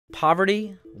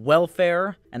Poverty,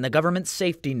 welfare, and the government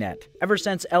safety net. Ever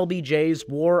since LBJ's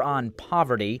war on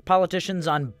poverty, politicians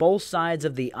on both sides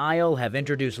of the aisle have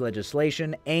introduced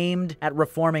legislation aimed at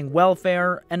reforming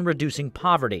welfare and reducing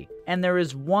poverty. And there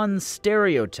is one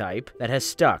stereotype that has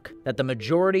stuck, that the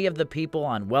majority of the people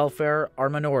on welfare are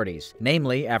minorities,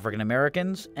 namely African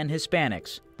Americans and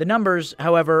Hispanics. The numbers,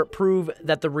 however, prove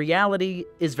that the reality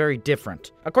is very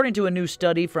different. According to a new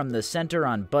study from the Center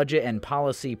on Budget and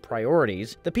Policy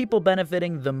Priorities, the people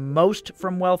benefiting the most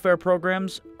from welfare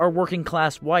programs are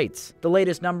working-class whites. The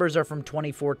latest numbers are from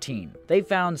 2014. They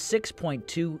found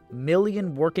 6.2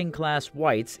 million working-class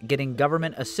whites getting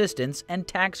government assistance and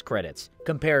tax credits.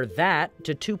 Compare that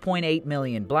to 2.8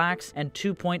 million blacks and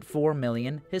 2.4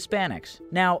 million Hispanics.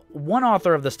 Now, one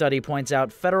author of the study points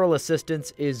out federal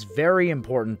assistance is very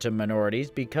important to minorities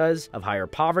because of higher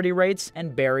poverty rates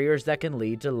and barriers that can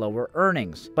lead to lower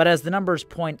earnings. But as the numbers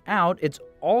point out, it's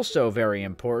also very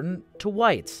important to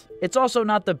whites. It's also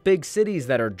not the big cities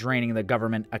that are draining the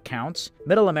government accounts.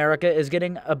 Middle America is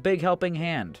getting a big helping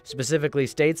hand, specifically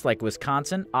states like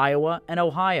Wisconsin, Iowa, and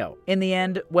Ohio. In the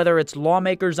end, whether it's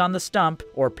lawmakers on the stump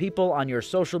or people on your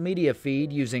social media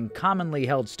feed using commonly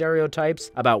held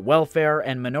stereotypes about welfare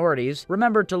and minorities,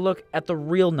 remember to look at the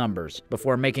real numbers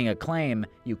before making a claim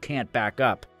you can't back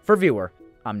up. For Veuer,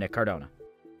 I'm Nick Cardona.